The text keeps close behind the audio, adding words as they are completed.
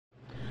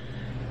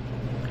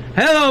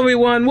Hello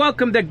everyone,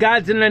 welcome to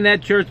God's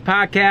Internet Church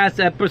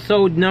Podcast,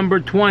 episode number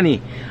 20.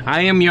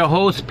 I am your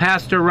host,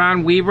 Pastor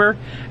Ron Weaver,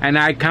 and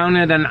I count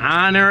it an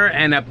honor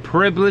and a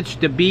privilege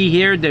to be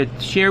here to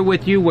share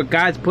with you what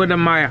God's put in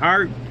my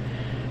heart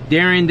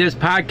during this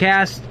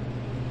podcast,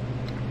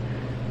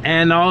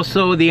 and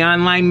also the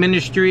online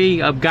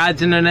ministry of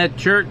God's Internet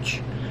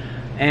Church.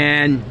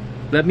 And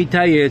let me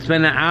tell you, it's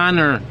been an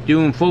honor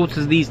doing both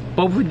of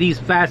these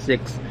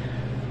facets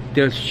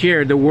to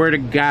share the Word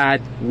of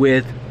God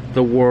with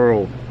the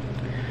world.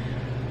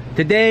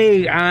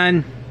 Today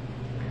on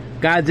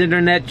God's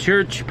Internet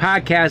Church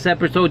Podcast,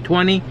 episode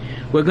 20,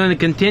 we're going to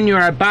continue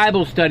our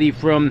Bible study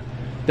from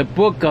the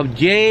book of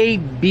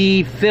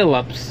J.B.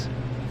 Phillips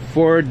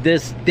for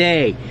this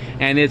day.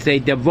 And it's a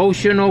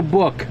devotional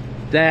book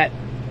that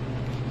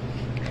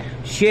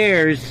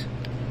shares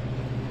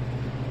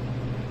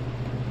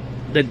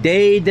the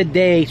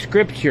day-to-day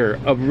scripture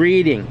of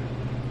reading.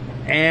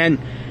 And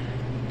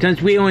since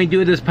we only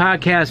do this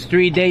podcast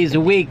 3 days a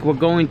week, we're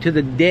going to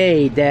the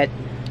day that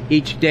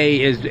each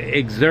day is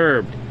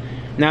observed.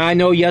 Now, I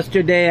know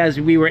yesterday as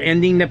we were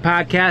ending the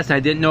podcast, I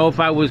didn't know if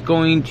I was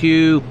going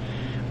to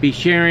be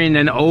sharing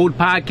an old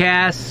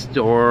podcast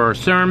or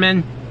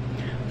sermon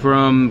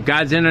from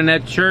God's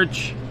Internet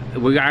Church.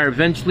 We are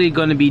eventually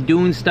going to be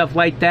doing stuff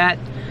like that.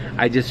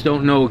 I just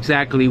don't know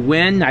exactly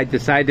when. I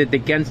decided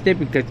against it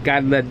because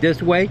God led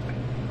this way.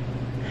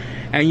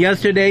 And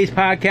yesterday's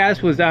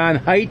podcast was on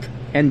height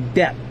and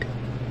depth.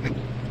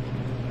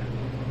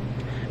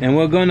 And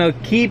we're going to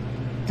keep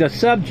the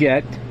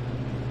subject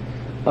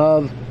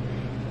of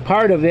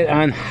part of it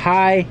on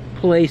high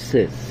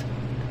places.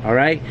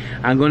 Alright?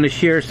 I'm going to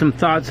share some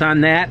thoughts on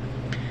that.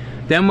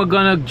 Then we're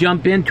going to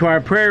jump into our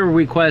prayer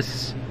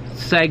requests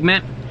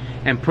segment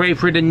and pray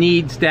for the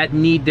needs that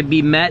need to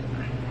be met,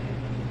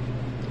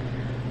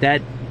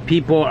 that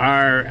people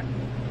are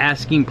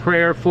asking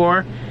prayer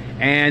for.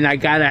 And I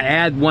got to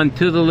add one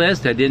to the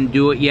list. I didn't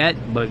do it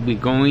yet, but we're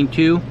going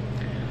to.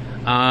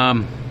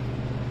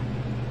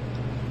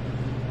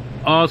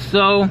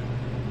 Also,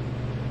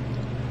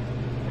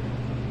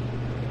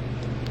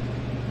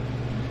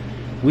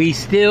 I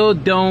still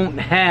don't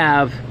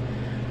have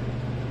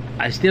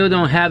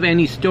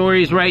any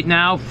stories right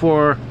now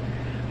for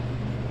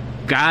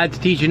God's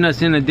Teaching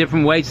Us in a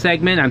Different Way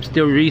segment. I'm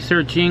still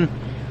researching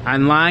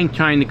online,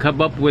 trying to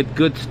come up with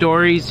good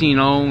stories,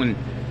 and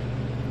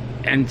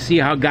see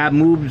how God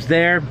moves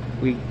there.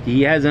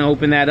 He hasn't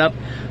opened that up.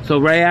 So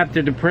right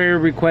after the prayer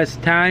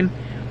request time,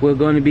 we're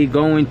going to be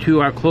going to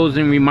our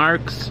closing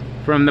remarks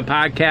from the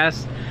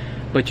podcast.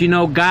 But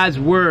God's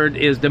Word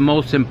is the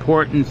most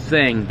important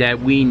thing that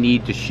we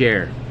need to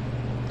share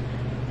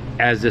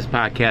as this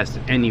podcast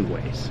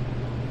anyways.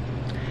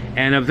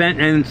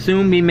 And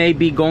soon we may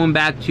be going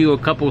back to a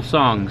couple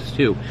songs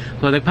too.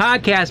 So the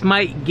podcast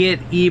might get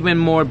even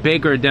more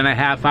bigger than a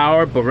half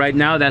hour, but right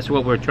now that's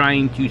what we're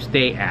trying to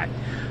stay at.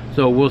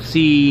 So we'll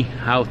see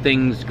how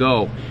things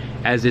go,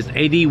 as it's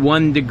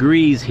 81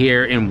 degrees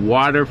here in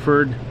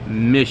Waterford,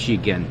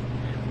 Michigan.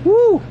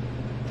 Woo!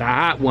 It's a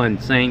hot one,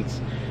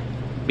 saints,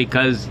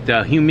 because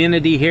the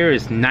humidity here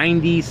is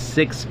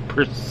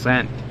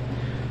 96%.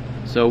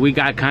 So we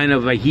got kind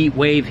of a heat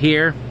wave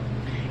here,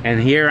 and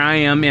here I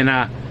am in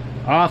a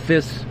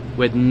office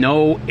with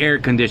no air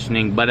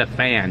conditioning but a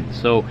fan.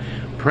 So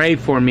pray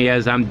for me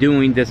as I'm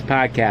doing this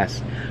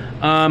podcast.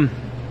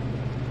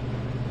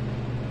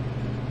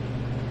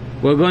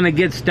 We're going to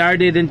get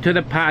started into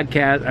the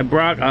podcast. I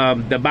brought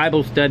the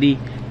Bible study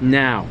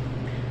now.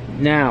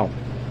 Now,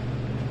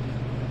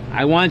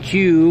 I want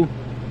you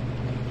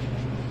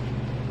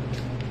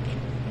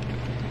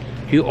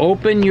to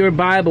open your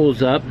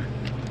Bibles up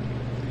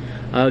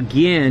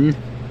again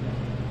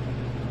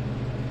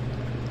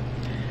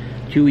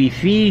to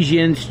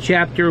Ephesians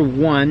chapter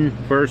 1,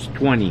 verse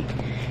 20.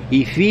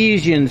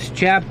 Ephesians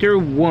chapter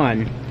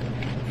 1,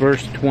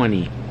 verse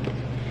 20.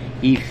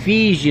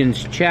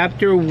 Ephesians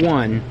chapter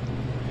 1,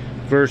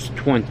 verse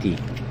 20.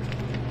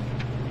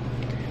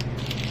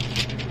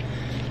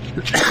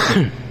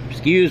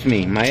 Excuse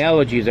me, my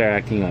allergies are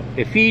acting up.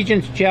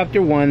 Ephesians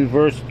chapter 1,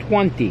 verse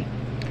 20.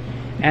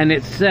 And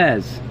it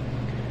says,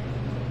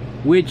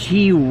 which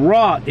he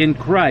wrought in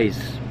Christ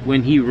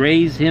when he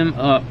raised him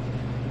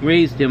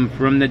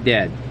from the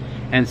dead,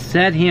 and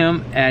set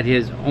him at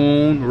his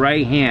own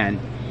right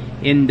hand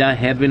in the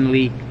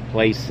heavenly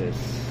places.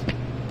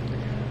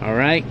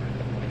 Alright?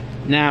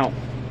 Now,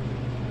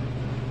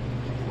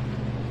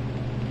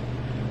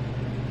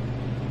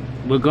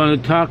 we're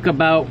going to talk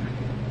about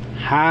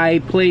high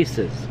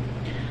places.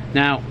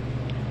 Now,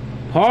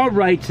 Paul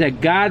writes that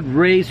God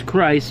raised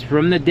Christ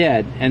from the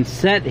dead and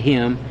set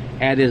him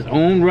at his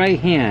own right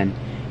hand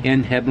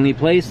in heavenly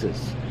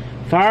places,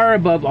 far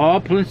above all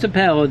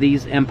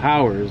principalities and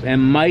powers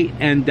and might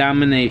and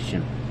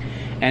domination,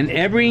 and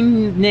every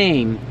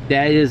name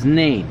that is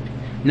named,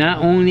 not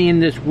only in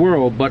this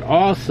world, but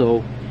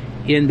also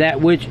in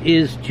that which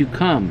is to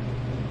come.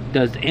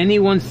 Does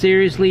anyone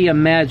seriously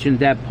imagine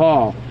that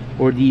Paul,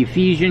 or the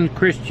Ephesian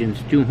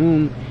Christians to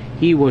whom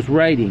he was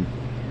writing,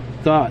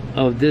 thought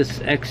of this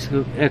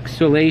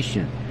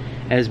exhalation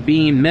as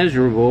being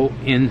measurable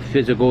in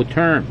physical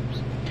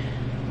terms.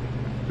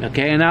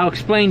 Okay, and I'll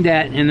explain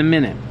that in a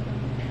minute.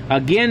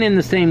 Again, in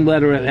the same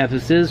letter of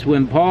Ephesus,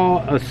 when Paul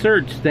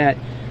asserts that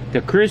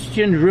the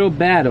Christian's real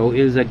battle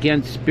is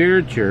against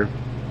spiritual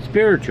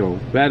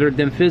rather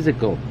than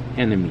physical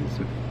enemies,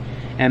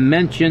 and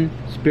mention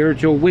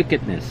spiritual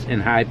wickedness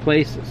in high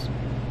places.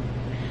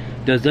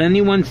 Does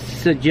anyone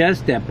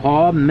suggest that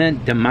Paul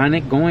meant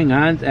demonic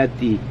going-ons at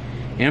the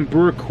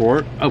emperor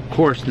court? Of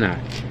course not.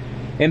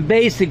 And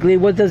basically,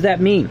 what does that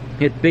mean?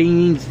 It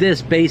means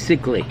this,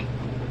 basically.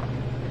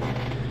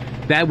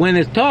 That when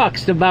it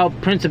talks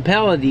about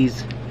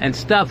principalities and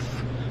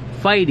stuff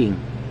fighting,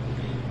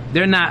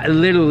 they're not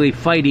literally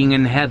fighting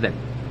in heaven.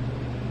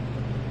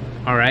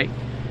 Alright?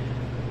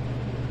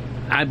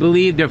 I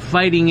believe they're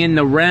fighting in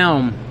the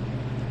realm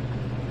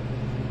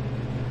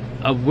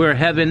of where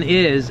heaven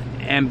is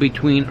and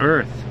between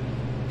earth.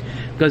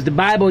 Because the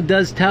Bible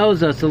does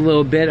tells us a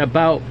little bit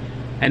about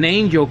an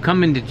angel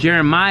coming to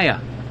Jeremiah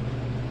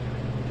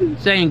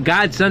saying,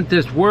 God sent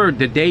this word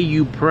the day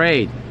you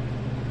prayed,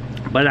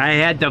 but I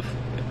had the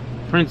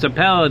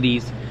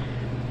principalities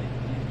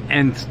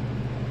and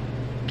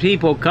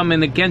people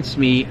coming against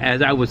me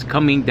as I was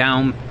coming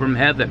down from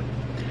heaven.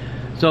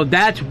 So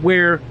that's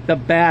where the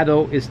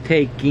battle is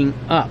taking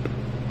up.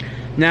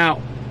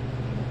 Now,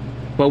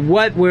 but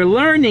what we're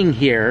learning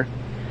here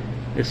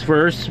is,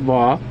 first of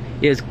all,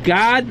 is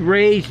God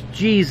raised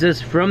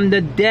Jesus from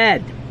the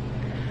dead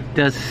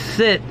to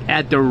sit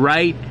at the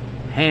right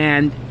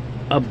hand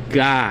of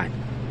God.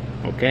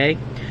 Okay?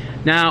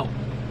 Now,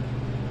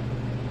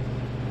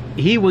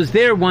 he was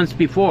there once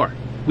before.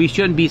 We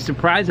shouldn't be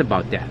surprised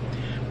about that.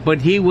 But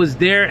he was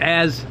there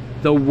as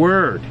the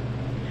Word.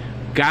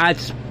 God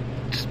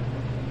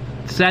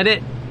said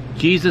it.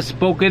 Jesus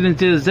spoke it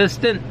into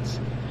existence.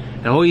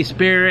 The Holy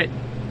Spirit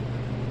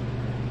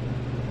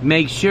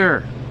made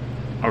sure,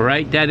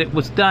 alright, that it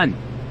was done.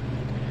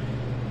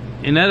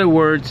 In other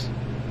words,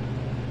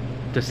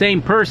 the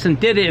same person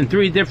did it in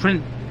 3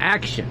 different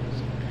actions.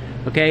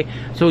 Okay?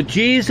 So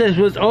Jesus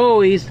was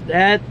always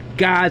at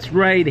God's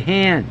right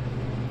hand.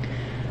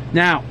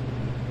 Now,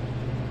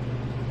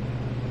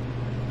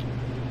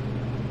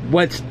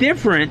 what's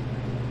different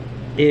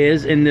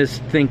is, in this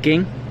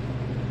thinking,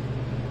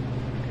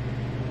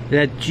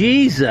 that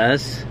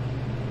Jesus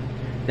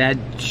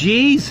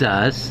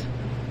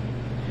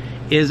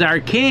is our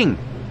king.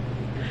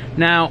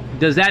 Now,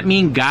 does that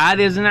mean God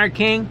isn't our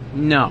king?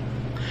 No.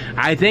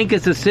 I think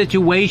it's a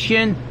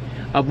situation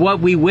of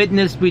what we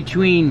witnessed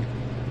between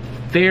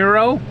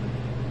Pharaoh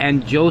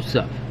and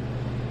Joseph.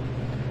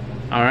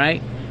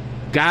 Alright?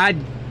 God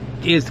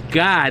is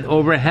God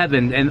over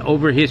heaven and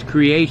over his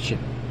creation.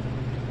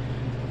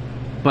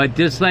 But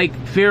just like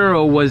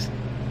Pharaoh was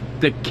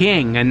the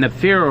king and the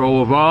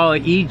Pharaoh of all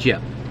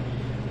Egypt,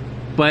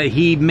 but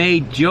he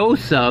made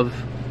Joseph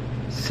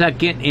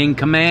second in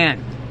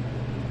command,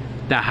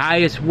 the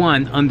highest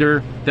one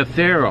under the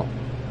Pharaoh.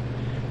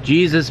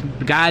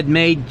 God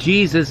made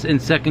Jesus in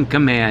second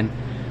command,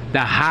 the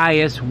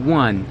highest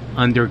one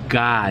under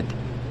God.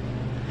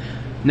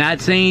 Not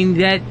saying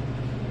that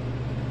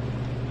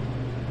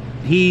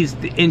he's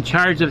in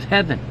charge of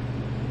heaven.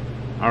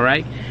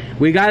 Alright?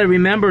 We got to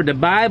remember the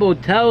Bible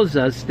tells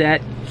us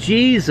that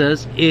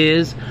Jesus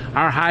is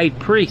our high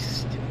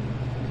priest.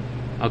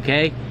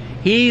 Okay?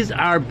 He's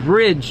our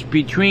bridge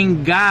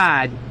between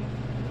God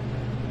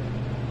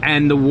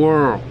and the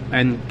world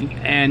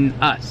and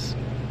us.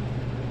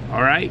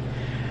 Alright?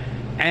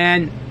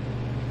 And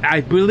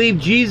I believe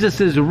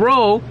Jesus'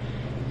 role,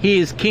 he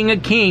is King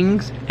of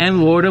Kings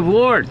and Lord of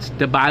Lords.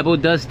 The Bible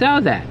does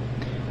tell that.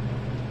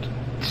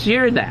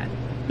 Share that.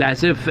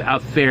 That's a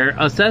fair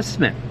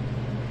assessment.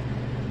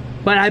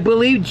 But I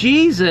believe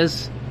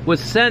Jesus was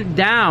sent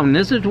down,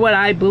 this is what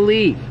I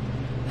believe,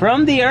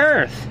 from the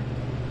earth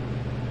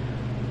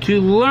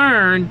to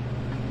learn,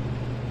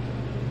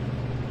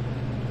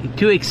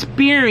 to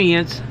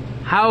experience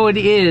how it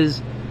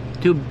is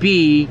to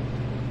be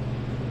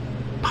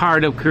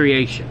part of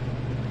creation.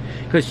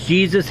 Because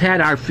Jesus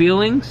had our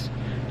feelings,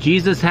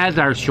 Jesus has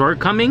our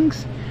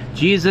shortcomings,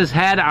 Jesus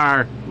had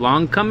our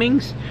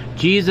longcomings,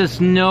 Jesus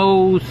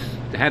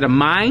had a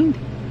mind.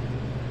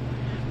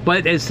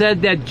 But it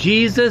said that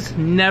Jesus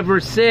never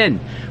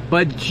sinned.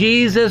 But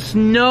Jesus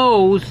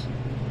knows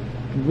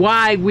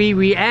why we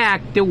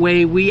react the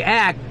way we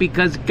act,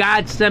 because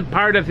God sent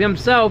part of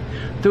himself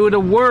through the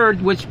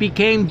Word, which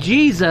became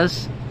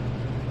Jesus,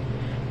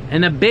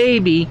 and a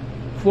baby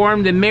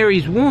formed in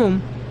Mary's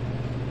womb,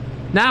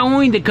 not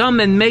only to come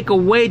and make a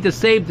way to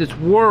save this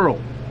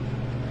world,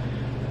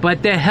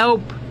 but to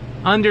help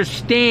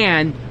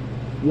understand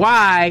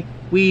why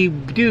we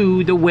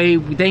do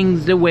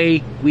things the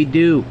way we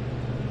do.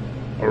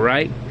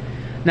 Alright?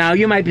 Now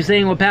you might be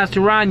saying, well,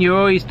 Pastor Ron, you're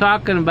always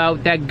talking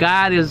about that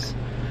God is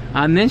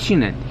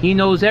omniscient. He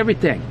knows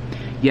everything.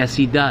 Yes,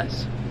 he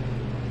does.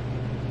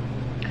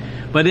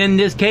 But in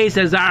this case,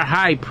 as our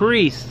high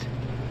priest,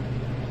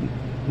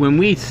 when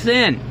we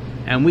sin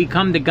and we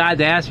come to God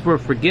to ask for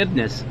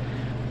forgiveness,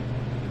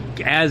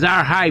 as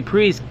our high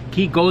priest,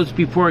 he goes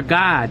before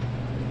God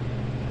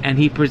and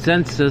he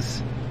presents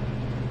us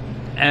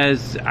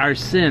as our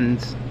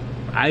sins.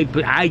 I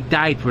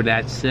died for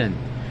that sin.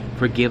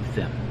 Forgive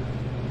them.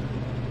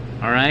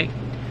 All right?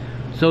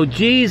 So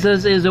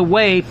Jesus is a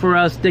way for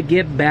us to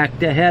get back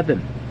to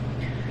heaven.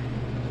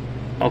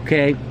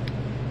 Okay?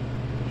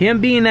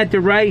 Him being at the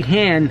right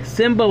hand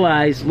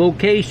symbolized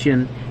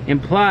location,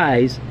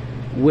 implies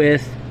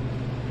with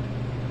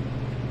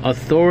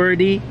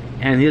authority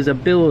and his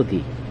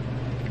ability.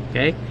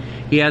 Okay?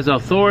 He has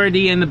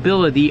authority and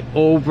ability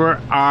over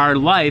our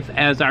life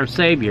as our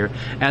Savior,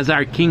 as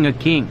our King of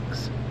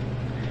Kings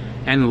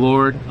and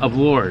Lord of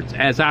Lords,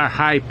 as our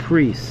High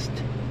Priest.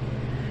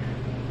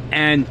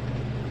 And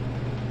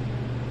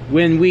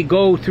when we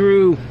go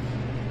through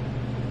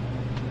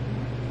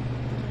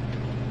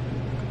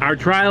our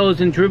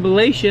trials and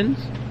tribulations,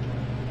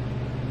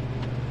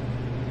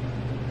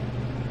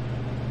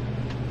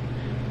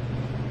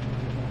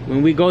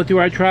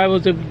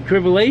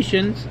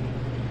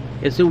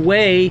 it's a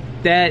way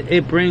that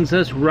it brings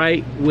us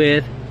right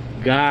with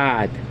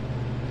God.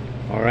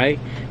 Alright?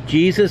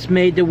 Jesus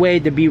made the way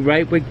to be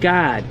right with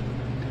God.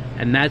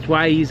 And that's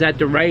why he's at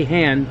the right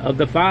hand of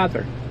the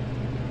Father.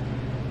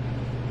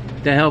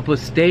 To help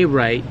us stay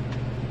right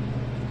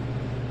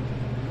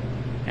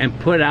and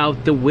put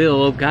out the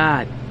will of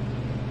God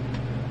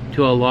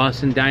to a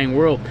lost and dying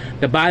world.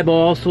 The Bible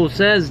also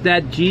says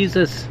that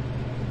Jesus,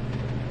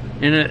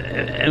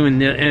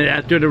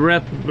 after the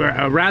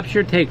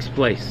rapture takes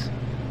place,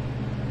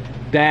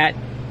 that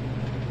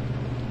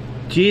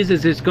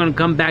Jesus is going to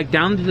come back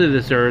down to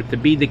this earth to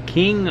be the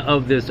king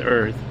of this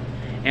earth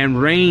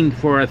and reign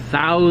for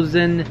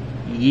 1,000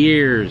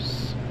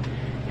 years.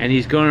 And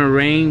he's going to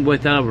reign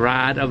with a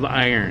rod of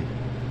iron.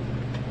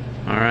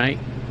 Alright?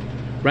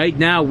 Right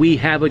now we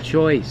have a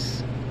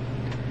choice.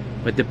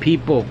 But the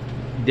people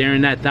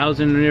during that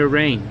 1,000-year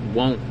reign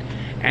won't.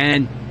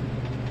 And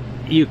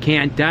you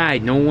can't die.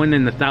 No one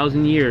in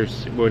 1,000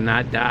 years will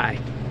not die.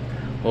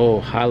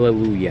 Oh,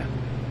 hallelujah.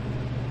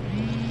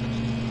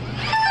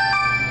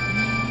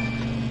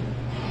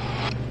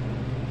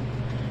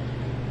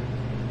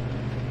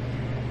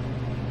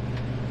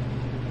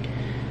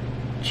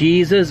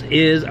 Jesus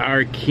is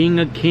our King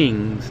of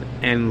Kings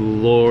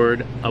and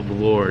Lord of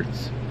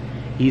Lords.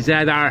 He's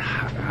at our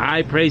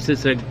high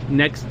places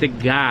next to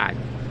God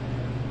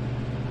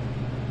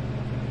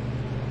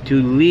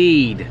to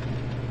lead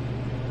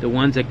the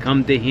ones that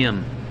come to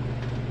him,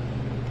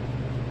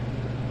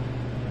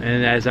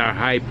 and as our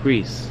high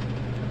priest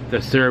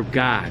to serve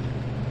God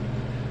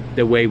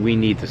the way we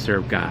need to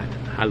serve God.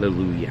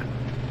 Hallelujah.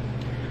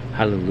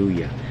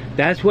 Hallelujah.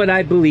 That's what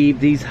I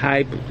believe.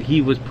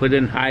 He was put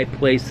in high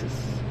places.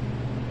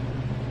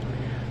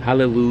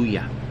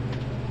 Hallelujah.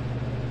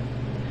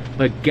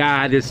 But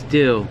God is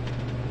still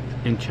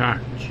in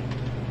charge.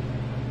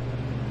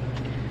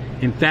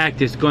 In fact,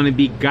 it's going to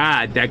be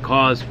God that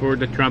calls for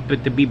the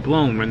trumpet to be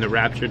blown when the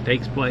rapture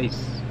takes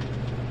place.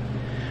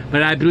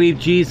 But I believe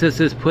Jesus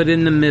is put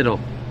in the middle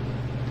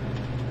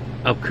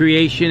of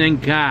creation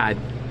and God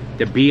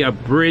to be a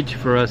bridge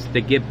for us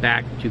to get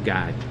back to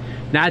God.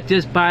 Not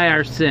just by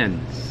our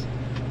sins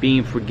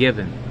being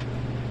forgiven,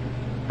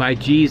 by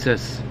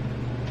Jesus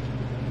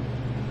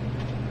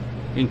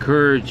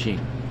encouraging,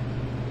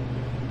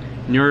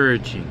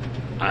 nourishing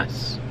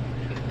us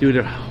through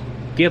the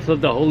gift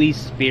of the Holy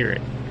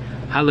Spirit.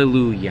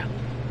 Hallelujah.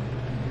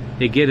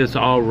 To get us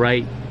all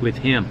right with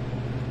him.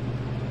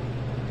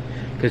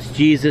 Because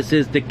Jesus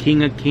is the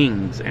King of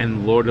Kings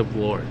and Lord of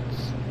Lords.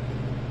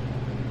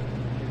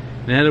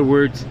 In other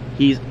words,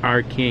 he's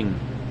our King.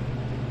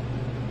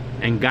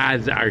 And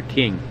God's our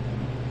King.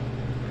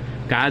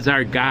 God's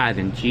our God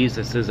and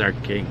Jesus is our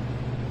King.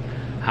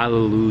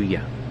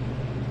 Hallelujah.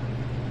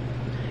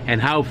 And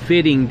how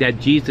fitting that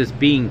Jesus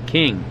being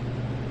King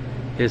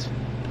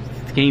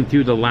came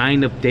through the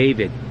line of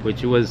David,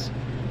 which was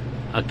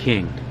a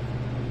king.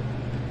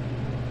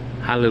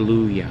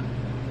 Hallelujah.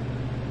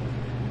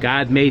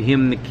 God made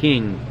him the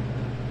king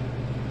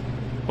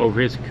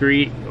over his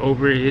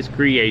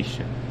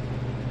creation.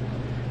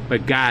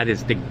 But God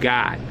is the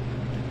God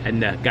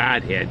and the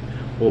Godhead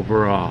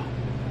over all.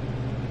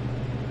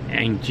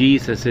 And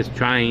Jesus is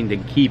trying to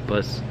keep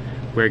us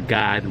where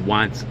God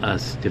wants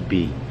us to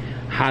be.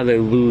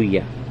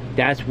 Hallelujah.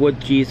 That's what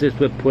Jesus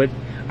would put,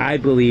 I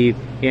believe,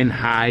 in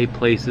high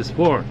places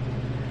for.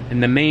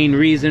 And the main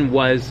reason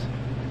was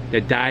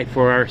to die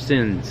for our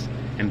sins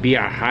and be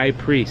our high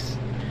priest,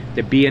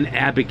 to be an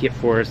advocate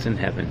for us in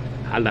heaven.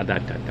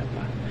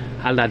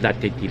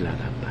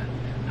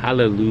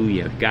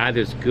 Hallelujah. God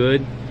is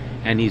good,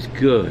 and he's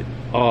good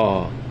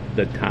all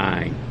the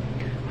time.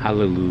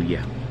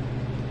 Hallelujah.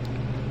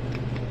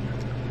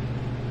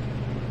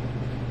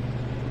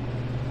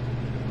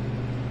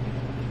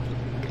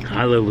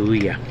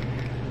 Hallelujah.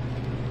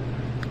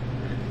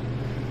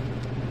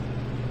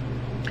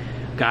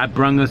 God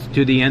brought us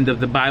to the end of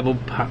the Bible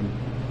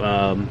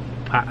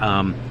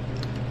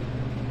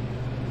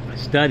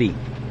study,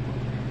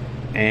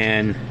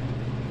 and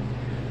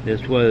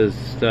this was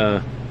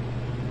the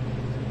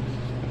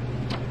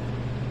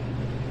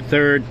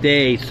third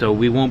day, so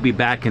we won't be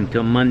back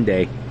until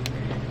Monday.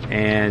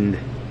 and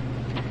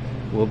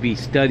we'll be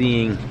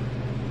studying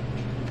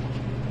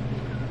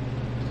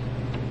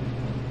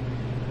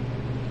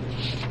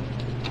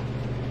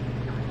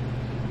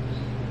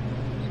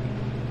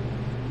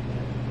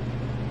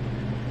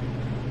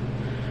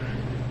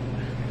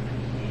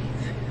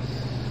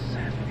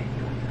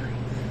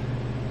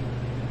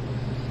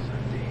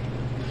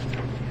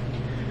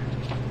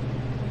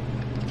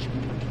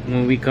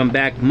when we come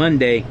back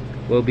Monday.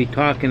 We'll be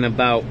talking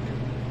about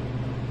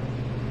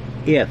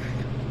if,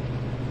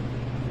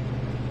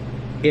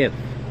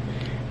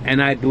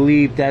 and I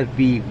believe that'd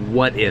be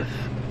what if,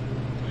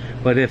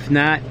 but if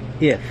not,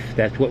 if.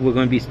 That's what we're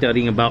going to be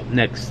studying about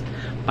next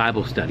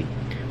Bible study.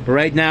 But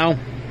right now,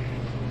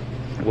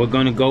 we're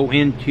going to go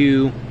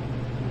into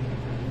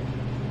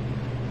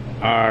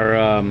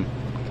our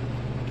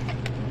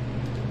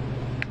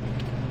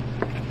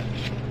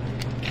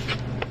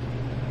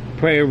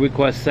prayer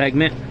request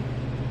segment,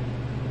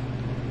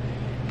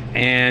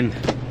 and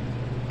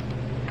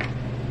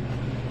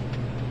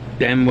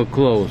then we'll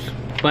close.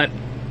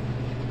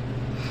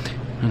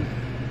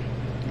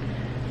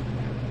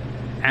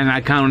 And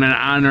I count it an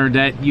honor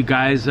that you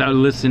guys are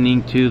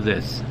listening to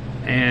this,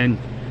 and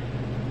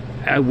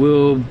I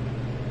will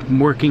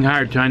working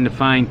hard trying to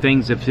find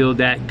things that feel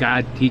that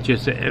God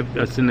teaches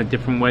us in a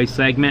different way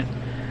segment.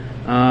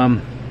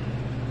 God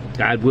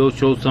will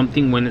show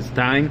something when it's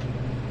time.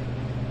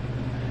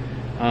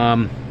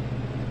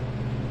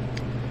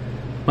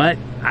 But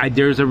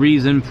there's a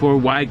reason for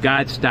why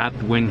God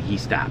stopped when he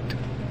stopped.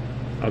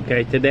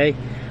 Okay, today,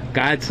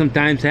 God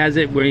sometimes has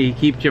it where he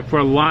keeps you for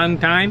a long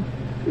time.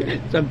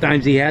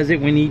 Sometimes he has it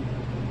when he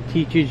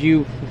teaches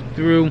you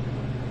through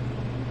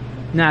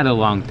not a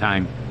long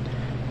time.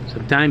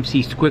 Sometimes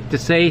he's quick to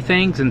say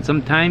things, and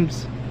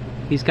sometimes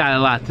he's got a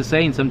lot to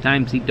say, and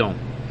sometimes he don't.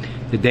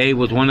 Today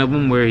was one of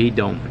them where he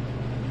don't.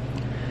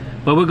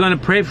 But we're going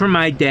to pray for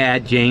my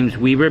dad, James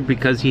Weaver,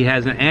 because he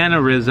has an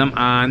aneurysm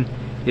on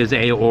his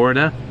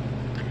aorta.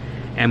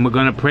 And we're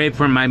going to pray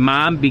for my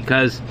mom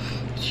because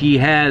she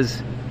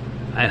has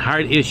a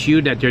heart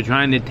issue that they're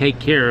trying to take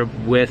care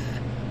of with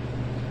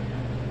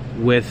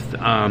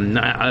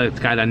it's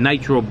got a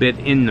nitro bit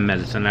in the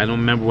medicine. I don't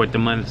remember what the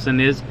medicine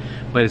is,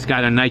 but it's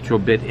got a nitro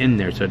bit in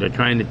there, so they're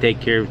trying to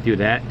take care of through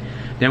that.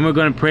 Then we're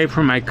going to pray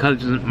for my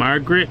cousin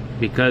Margaret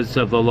because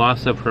of the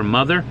loss of her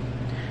mother.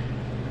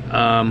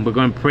 We're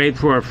going to pray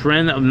for a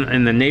friend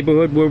in the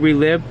neighborhood where we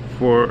live.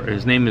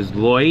 His name is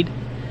Lloyd.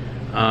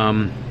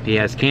 He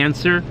has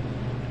cancer,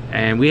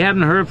 and we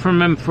haven't heard from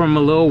him from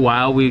a little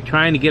while. We were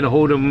trying to get a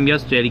hold of him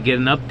yesterday to get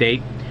an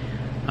update,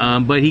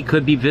 but he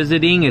could be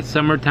visiting. It's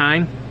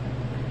summertime,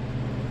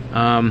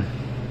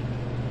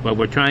 but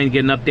we're trying to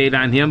get an update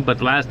on him. But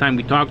the last time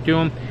we talked to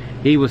him,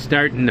 he was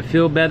starting to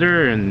feel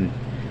better and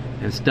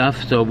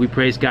stuff, so we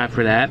praise God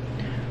for that.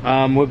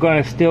 We're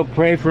going to still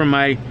pray for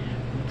my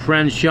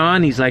friend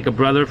Sean. He's like a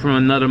brother from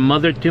another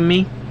mother to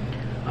me.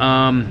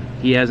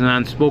 He has an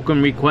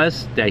unspoken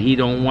request that he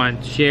don't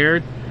want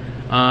shared.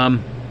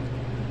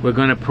 We're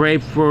going to pray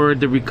for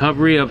the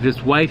recovery of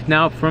his wife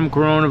now from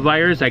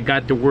coronavirus. I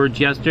got the word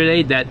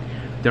yesterday that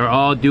they're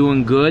all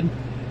doing good,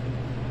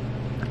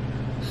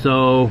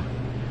 so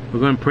we're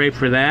going to pray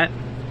for that.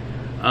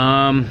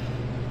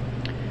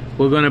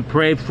 We're going to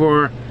pray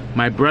for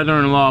my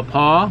brother-in-law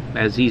Paul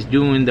as he's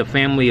doing the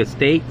family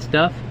estate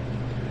stuff,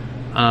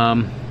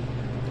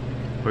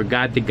 for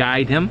God to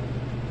guide him.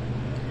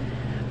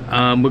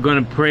 We're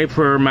going to pray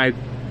for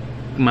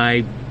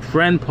my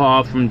friend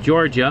Paul from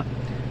Georgia.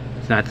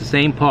 It's not the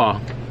same Paul.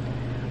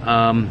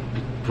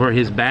 For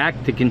his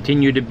back to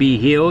continue to be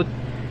healed,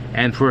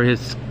 and for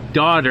his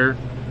daughter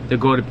to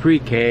go to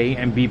pre-K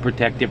and be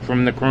protected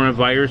from the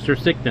coronavirus or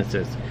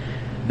sicknesses.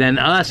 Then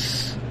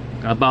us,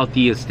 about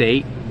the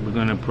estate, we're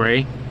going to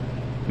pray,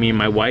 me and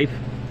my wife.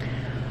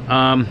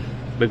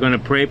 We're going to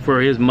pray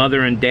for his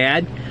mother and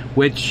dad,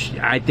 which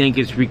I think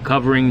is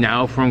recovering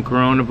now from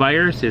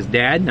coronavirus. His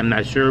dad, I'm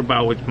not sure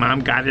about which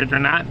mom got it or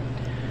not,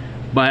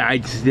 but I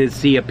did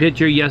see a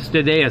picture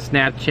yesterday, a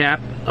Snapchat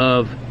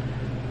of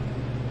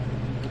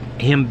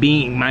him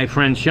being, my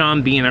friend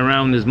Sean being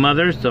around his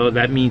mother, so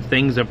that means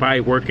things are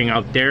probably working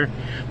out there.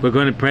 We're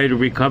going to pray the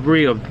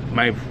recovery of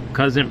my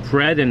cousin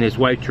Fred and his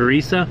wife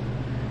Teresa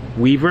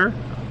Weaver,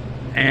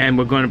 and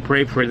we're going to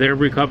pray for their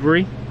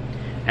recovery.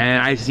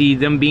 And I see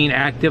them being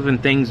active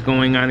and things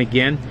going on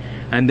again.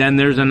 And then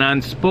there's an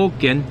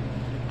unspoken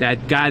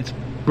that God's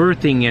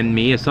birthing in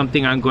me, is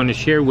something I'm going to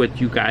share with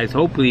you guys,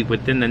 hopefully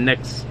within the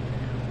next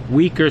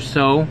week or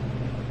so.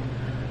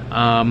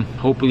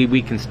 Hopefully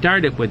we can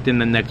start it within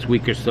the next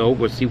week or so.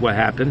 We'll see what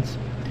happens.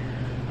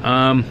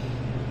 I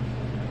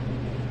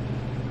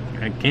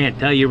can't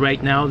tell you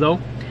right now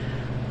though.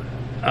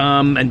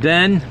 And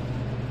then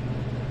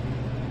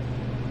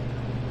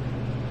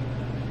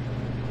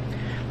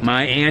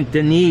my Aunt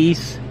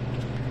Denise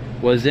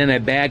was in a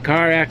bad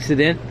car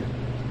accident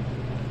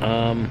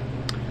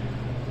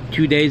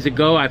 2 days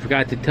ago. I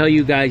forgot to tell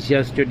you guys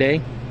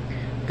yesterday.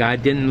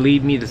 God didn't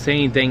lead me to say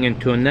anything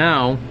until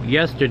now,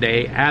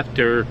 yesterday,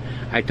 after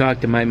I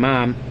talked to my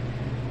mom.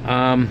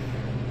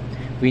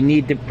 We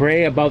need to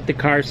pray about the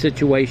car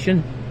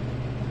situation.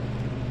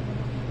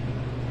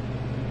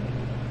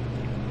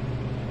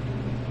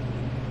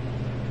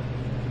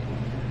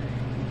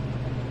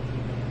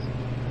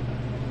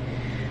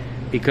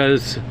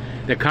 Because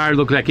the car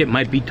looks like it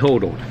might be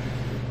totaled.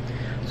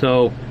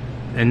 So,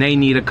 and they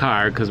need a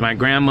car because my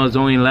grandma's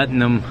only letting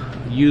them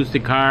use the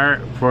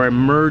car for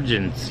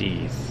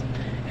emergencies.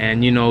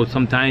 And you know,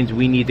 sometimes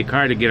we need the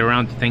car to get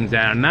around to things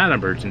that are not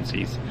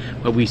emergencies,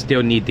 but we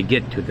still need to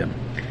get to them.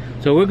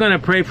 So we're going to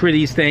pray for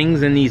these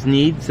things and these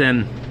needs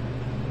and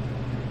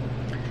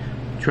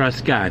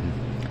trust God.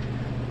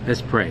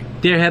 Let's pray.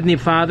 Dear Heavenly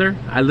Father,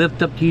 I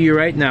lift up to you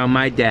right now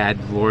my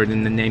dad, Lord,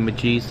 in the name of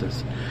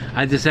Jesus.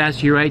 I just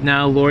ask you right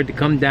now, Lord, to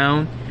come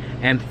down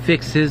and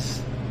fix to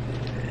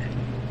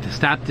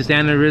stop this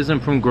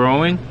aneurysm from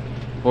growing,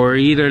 or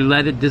either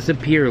let it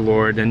disappear,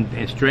 Lord,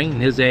 and straighten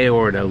his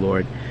aorta,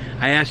 Lord.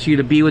 I ask you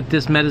to be with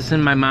this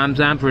medicine my mom's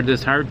on for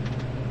this heart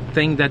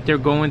thing that they're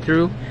going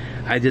through.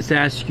 I just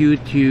ask you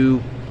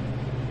to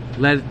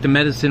let the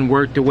medicine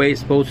work the way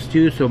it's supposed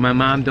to, so my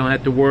mom don't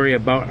have to worry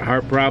about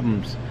heart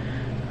problems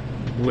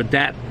with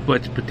that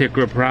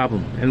particular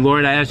problem. And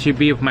Lord, I ask you to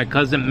be with my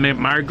cousin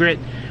Margaret.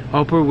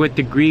 Help her with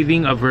the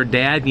grieving of her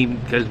dad,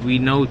 because we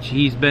know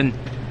she's been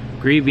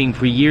grieving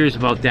for years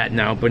about that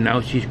now, but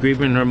now she's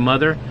grieving her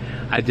mother.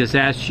 I just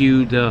ask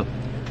you to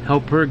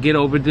help her get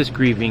over this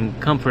grieving,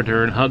 comfort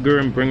her and hug her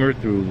and bring her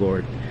through,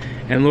 Lord.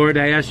 And Lord,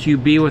 I ask you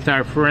to be with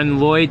our friend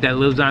Lloyd that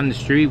lives on the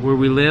street where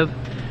we live.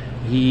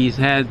 He's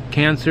had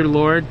cancer,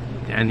 Lord,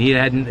 and he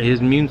had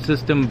his immune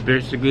system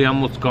basically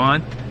almost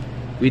gone.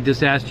 We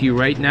just ask you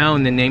right now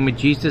in the name of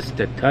Jesus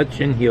to touch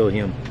and heal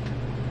him.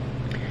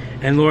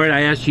 And Lord,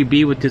 I ask you to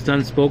be with this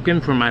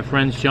unspoken for my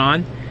friend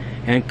Sean,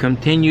 and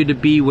continue to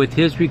be with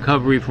his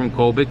recovery from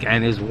COVID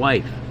and his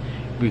wife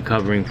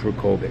recovering from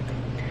COVID.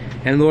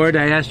 And Lord,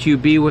 I ask you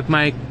to be with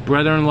my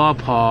brother-in-law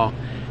Paul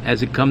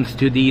as it comes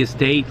to the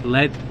estate.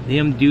 Let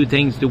him do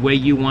things the way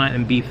you want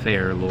and be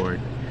fair,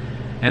 Lord.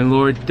 And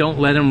Lord, don't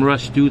let him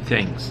rush through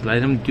things.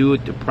 Let him do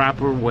it the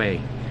proper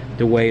way,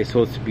 the way it's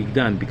supposed to be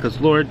done. Because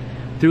Lord,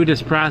 through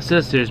this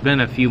process, there's been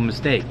a few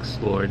mistakes,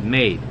 Lord,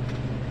 made.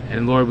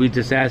 And Lord, we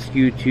just ask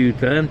you to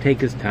let him take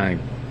his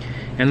time.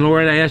 And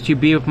Lord, I ask you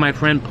to be with my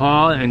friend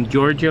Paul in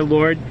Georgia,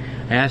 Lord.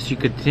 I ask you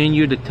to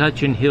continue to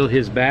touch and heal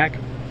his back.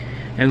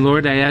 And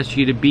Lord, I ask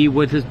you to be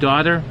with his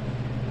daughter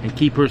and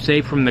keep her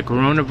safe from the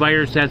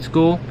coronavirus at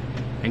school,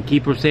 and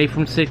keep her safe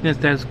from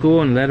sickness at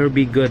school, and let her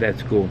be good at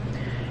school.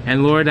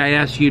 And Lord, I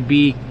ask you to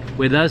be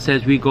with us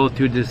as we go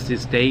through this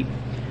estate,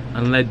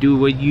 and let do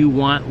what you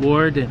want,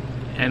 Lord,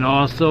 and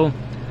also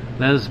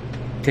let us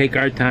take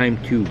our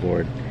time too,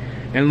 Lord.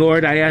 And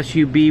Lord, I ask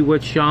you to be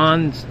with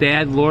Sean's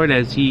dad, Lord,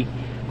 as he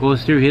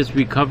goes through his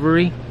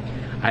recovery.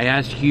 I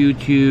ask you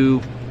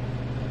to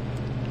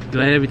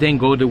let everything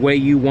go the way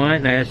you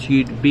want. I ask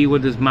you to be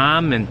with his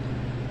mom, and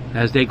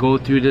as they go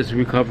through this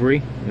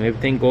recovery, and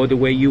everything go the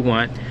way you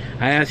want.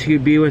 I ask you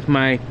to be with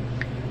my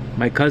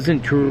cousin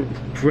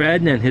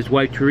Fred and his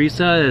wife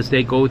Teresa as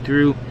they go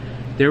through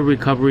their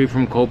recovery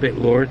from COVID,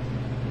 Lord.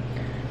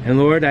 And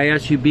Lord, I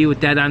ask you to be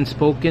with that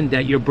unspoken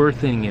that you're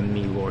birthing in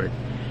me, Lord.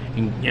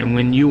 And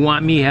when you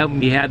want me, help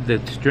me have the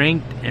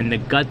strength and the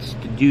guts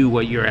to do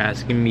what you're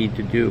asking me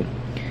to do.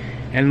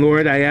 And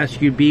Lord, I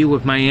ask you to be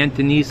with my Aunt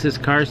Denise's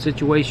car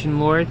situation,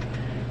 Lord.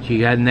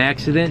 She had an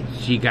accident.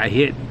 She got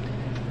hit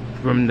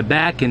from the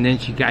back, and then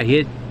she got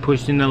hit,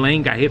 pushed in the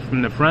lane, got hit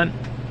from the front.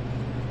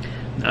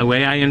 The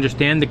way I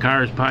understand, the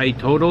car is probably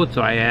totaled,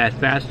 so I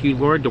ask you,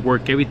 Lord, to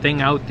work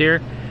everything out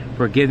there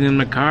for getting in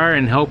the car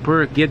and help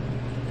her get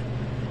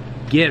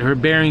her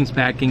bearings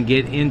back and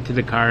get into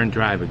the car and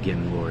drive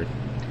again, Lord.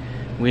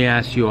 We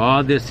ask you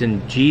all this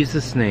in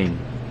Jesus' name.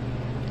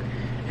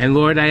 And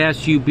Lord, I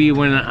ask you to be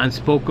with an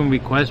unspoken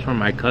request from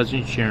my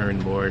cousin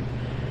Sharon, Lord.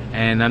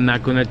 And I'm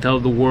not going to tell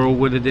the world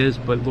what it is,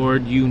 but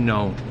Lord, you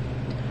know.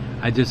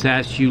 I just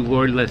ask you,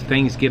 Lord, let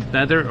things get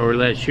better, or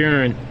let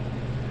Sharon,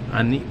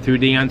 through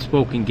the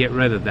unspoken, get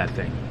rid of that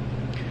thing.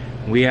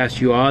 We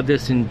ask you all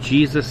this in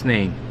Jesus'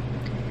 name.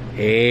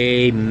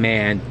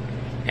 Amen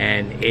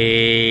and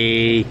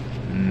amen.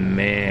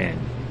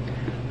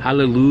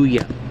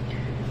 Hallelujah.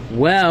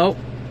 Well,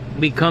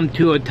 we come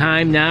to a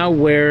time now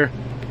where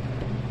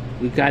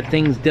we got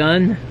things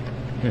done,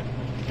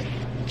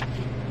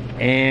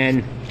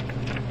 and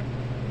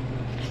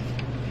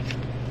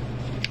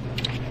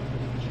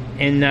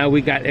now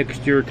we got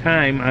extra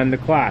time on the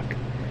clock.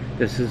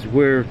 This is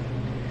where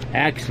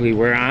actually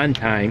we're on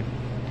time,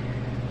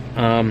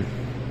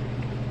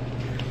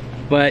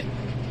 but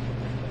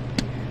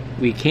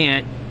we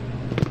can't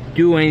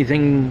do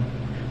anything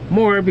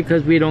more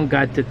because we don't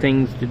got the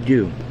things to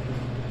do.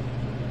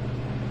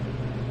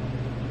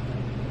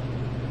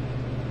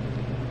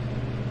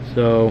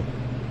 So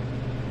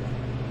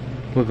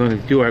we're going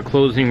to do our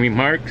closing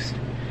remarks.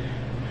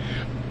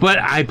 But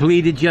I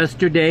pleaded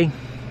yesterday,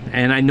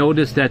 and I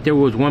noticed that there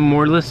was one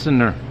more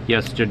listener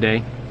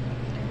yesterday,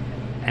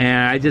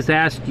 and I just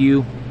asked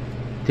you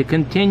to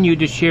continue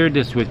to share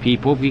this with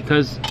people,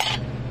 because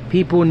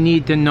people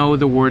need to know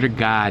the Word of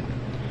God.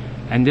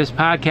 And this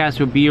podcast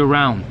will be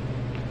around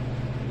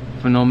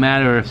for no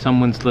matter if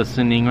someone's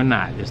listening or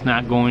not. It's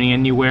not going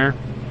anywhere.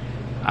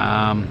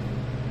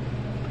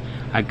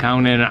 I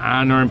count it an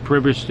honor and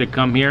privilege to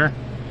come here.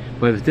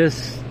 But if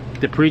this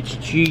to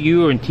preach to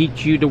you and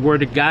teach you the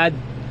Word of God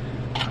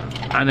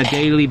on a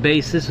daily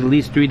basis, at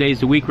least 3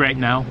 days a week right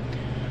now,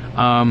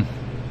 I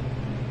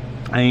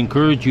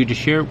encourage you to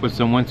share it with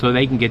someone so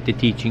they can get the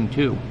teaching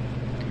too,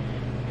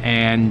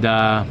 and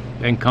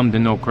come to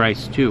know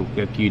Christ too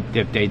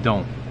if they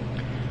don't.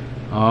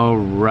 All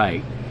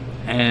right,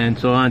 and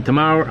so on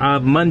tomorrow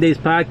Monday's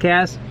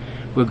podcast,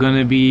 we're going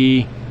to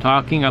be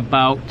talking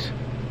about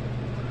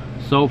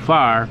so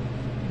far.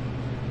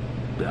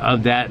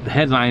 That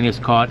headline is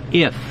called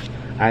 "If."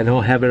 I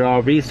don't have it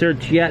all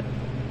researched yet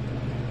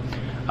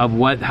of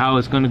how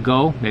it's going to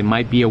go. It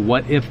might be a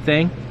what if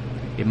thing.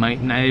 It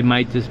might not. It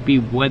might just be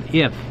what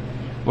if,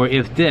 or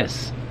if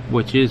this,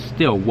 which is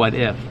still what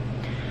if.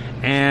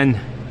 And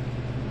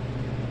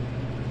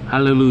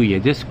hallelujah!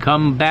 Just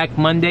come back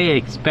Monday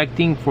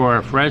expecting for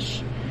a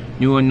fresh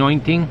new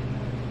anointing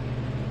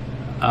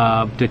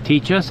to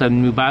teach us a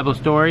new Bible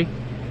story.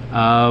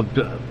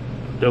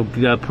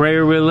 The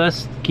prayer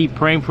list, keep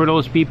praying for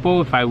those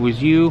people. If I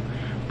was you,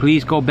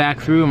 please go back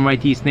through and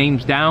write these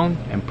names down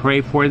and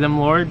pray for them,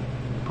 Lord.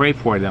 Pray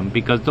for them,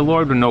 because the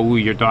Lord will know who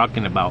you're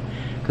talking about,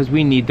 because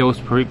we need those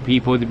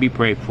people to be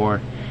prayed for.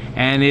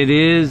 And it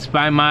is,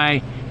 by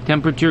my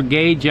temperature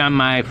gauge on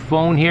my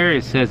phone here,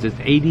 it says it's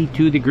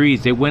 82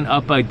 degrees. It went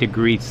up a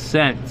degree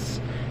since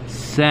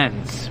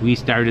we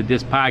started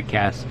this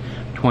podcast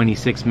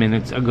 26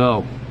 minutes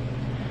ago.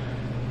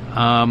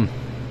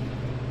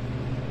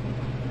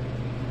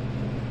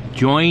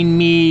 Join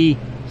me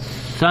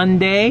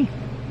Sunday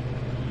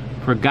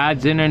for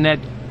God's Internet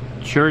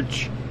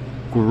Church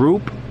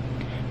group,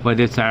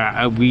 but it's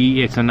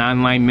an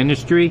online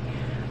ministry.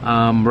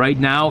 Right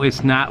now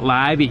it's not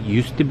live. It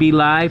used to be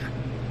live.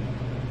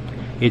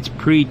 It's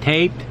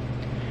pre-taped.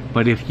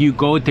 But if you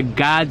go to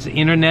God's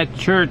Internet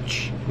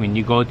Church, when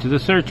you go to the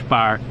search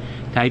bar,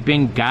 type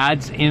in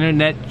God's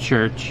Internet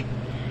Church,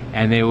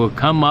 and it will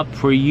come up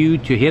for you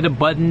to hit a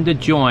button to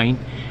join.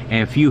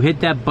 And if you hit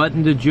that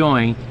button to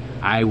join,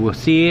 I will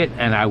see it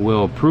and I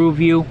will approve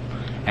you,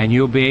 and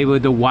you'll be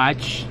able to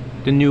watch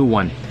the new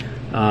one.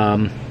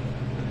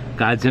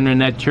 God's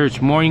Internet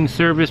Church morning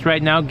service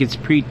right now gets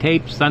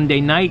pre-taped Sunday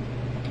night,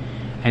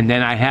 and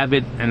then I have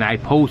it and I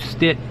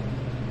post it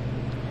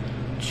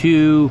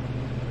to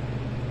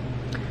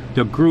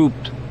the group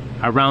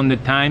around the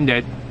time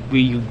that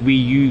we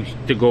used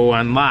to go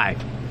on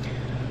live.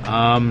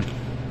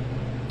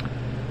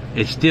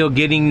 It's still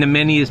getting the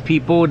manyest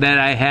people that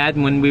I had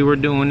when we were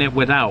doing it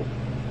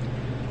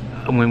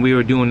when we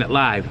were doing it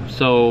live.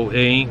 So it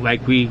ain't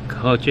like we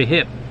caught your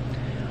hip.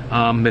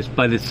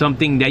 But it's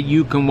something that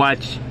you can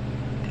watch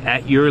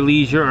at your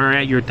leisure or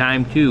at your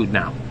time too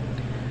now.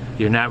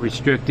 You're not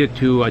restricted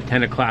to a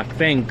 10 o'clock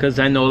thing, because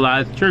I know a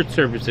lot of church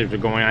services are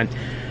going on.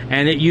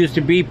 And it used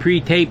to be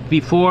pre-taped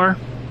before,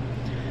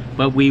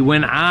 but we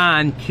went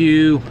on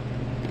to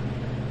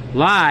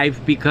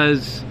live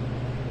because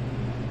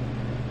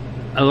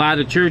a lot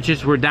of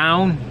churches were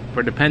down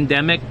for the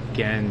pandemic,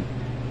 and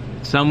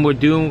some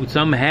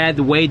had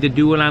the way to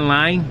do it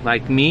online,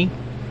 like me.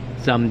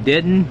 Some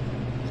didn't.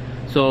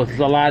 So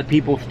a lot of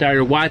people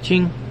started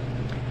watching.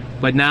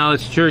 But now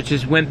as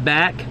churches went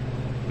back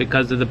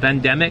because of the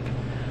pandemic,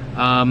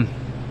 God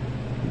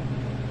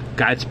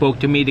spoke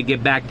to me to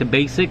get back to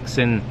basics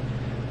and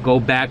go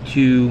back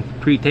to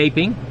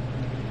pre-taping.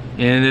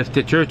 And if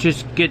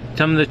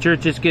some of the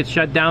churches get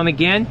shut down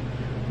again,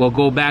 we'll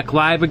go back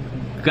live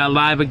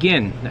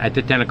again at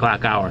the 10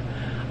 o'clock hour.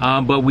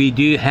 But we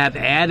do have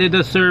added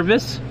a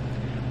service,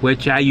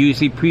 which I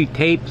usually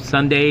pre-tape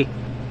Sunday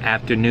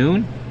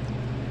afternoon.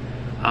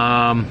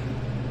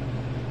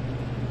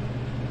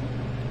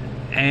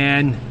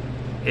 And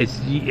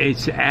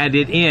it's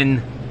added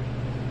in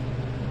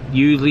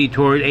usually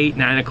toward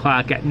 8-9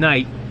 o'clock at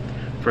night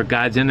for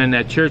God's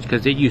Internet Church,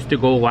 because it used to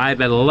go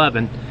live at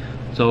 11.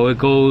 So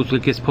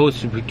it gets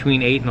posted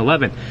between 8 and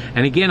 11.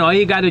 And again, all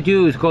you got to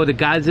do is go to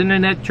God's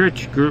Internet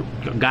Church group,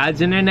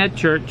 God's Internet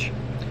Church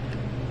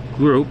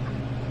group,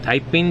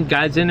 type in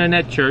God's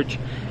Internet Church.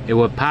 It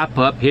will pop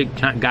up, hit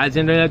God's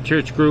Internet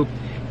Church group,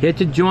 hit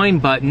the join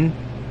button.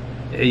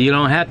 You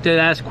don't have to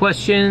ask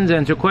questions,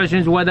 answer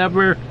questions,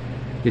 whatever.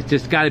 It's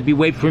just got to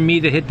wait for me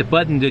to hit the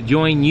button to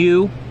join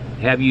you,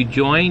 have you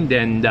joined,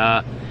 and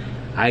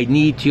I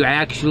need to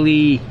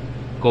actually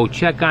go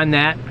check on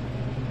that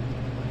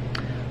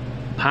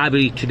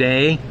probably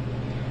today,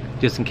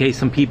 just in case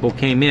some people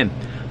came in.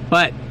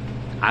 But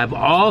I've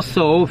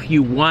also, if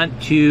you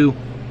want to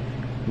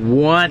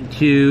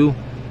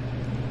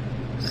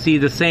see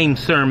the same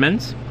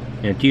sermons,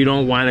 if you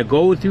don't want to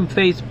go through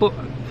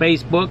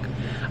Facebook,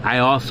 I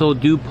also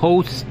do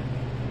post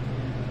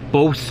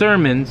both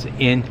sermons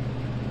in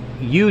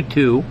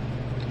YouTube,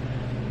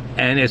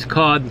 and it's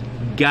called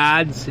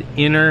God's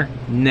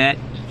Internet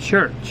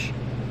Church,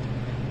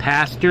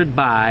 pastored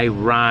by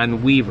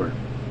Ron Weaver.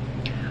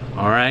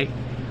 Alright,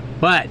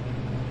 but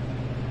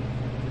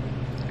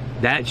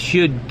That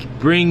should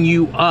bring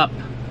you up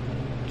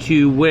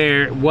to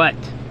what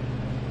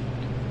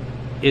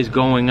is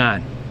going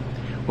on.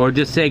 Or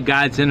just say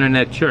God's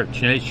Internet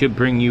Church, and it should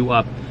bring you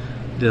up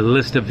the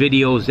list of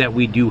videos that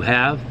we do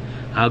have.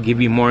 I'll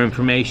give you more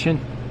information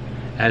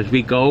as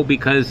we go,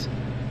 because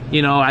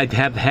I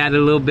have had a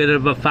little bit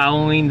of a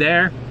following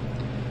there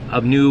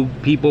of new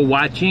people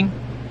watching,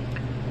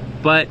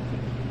 but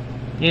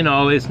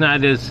it's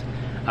not as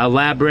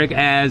elaborate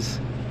as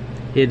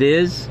it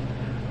is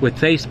with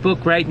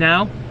Facebook right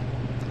now,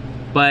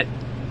 but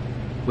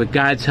with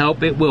God's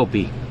help it will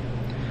be.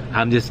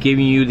 I'm just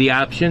giving you the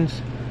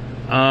options.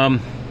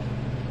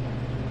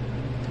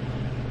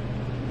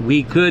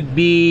 We could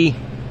be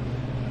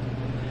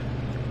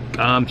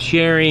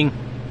sharing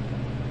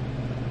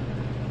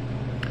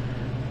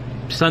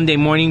Sunday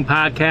morning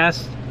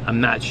podcast.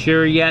 I'm not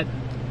sure yet.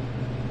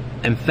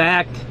 In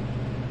fact,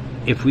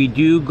 if we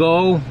do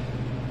go,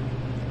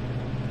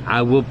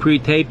 I will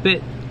pre-tape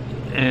it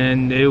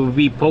and it will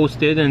be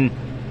posted, and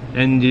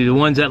the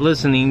ones that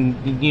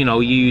listening,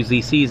 you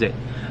usually sees it.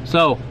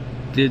 So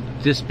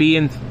just be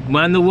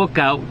on the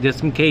lookout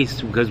just in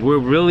case, because we're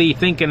really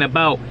thinking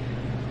about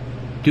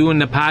doing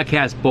the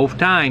podcast both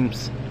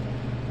times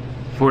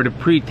for the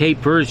pre-tape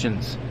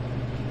versions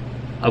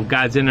of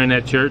God's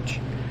Internet Church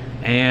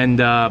and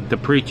the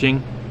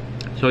preaching,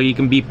 so you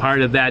can be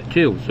part of that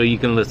too, so you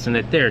can listen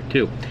it there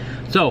too.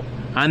 So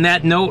on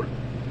that note,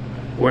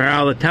 we're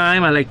out of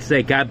time. I'd like to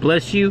say God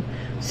bless you.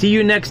 See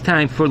you next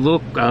time for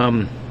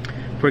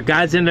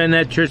God's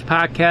Internet Church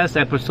podcast,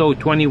 episode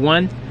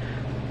 21.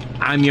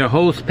 I'm your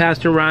host,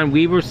 Pastor Ron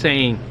Weaver,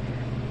 saying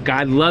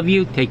God love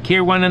you, take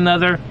care of one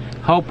another,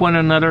 help one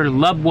another,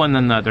 love one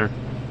another,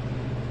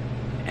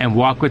 and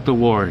walk with the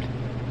Lord.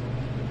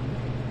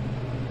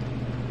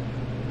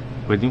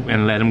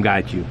 And let Him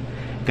guide you.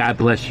 God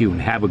bless you,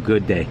 and have a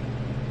good day.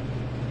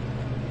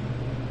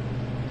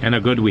 And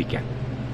a good weekend.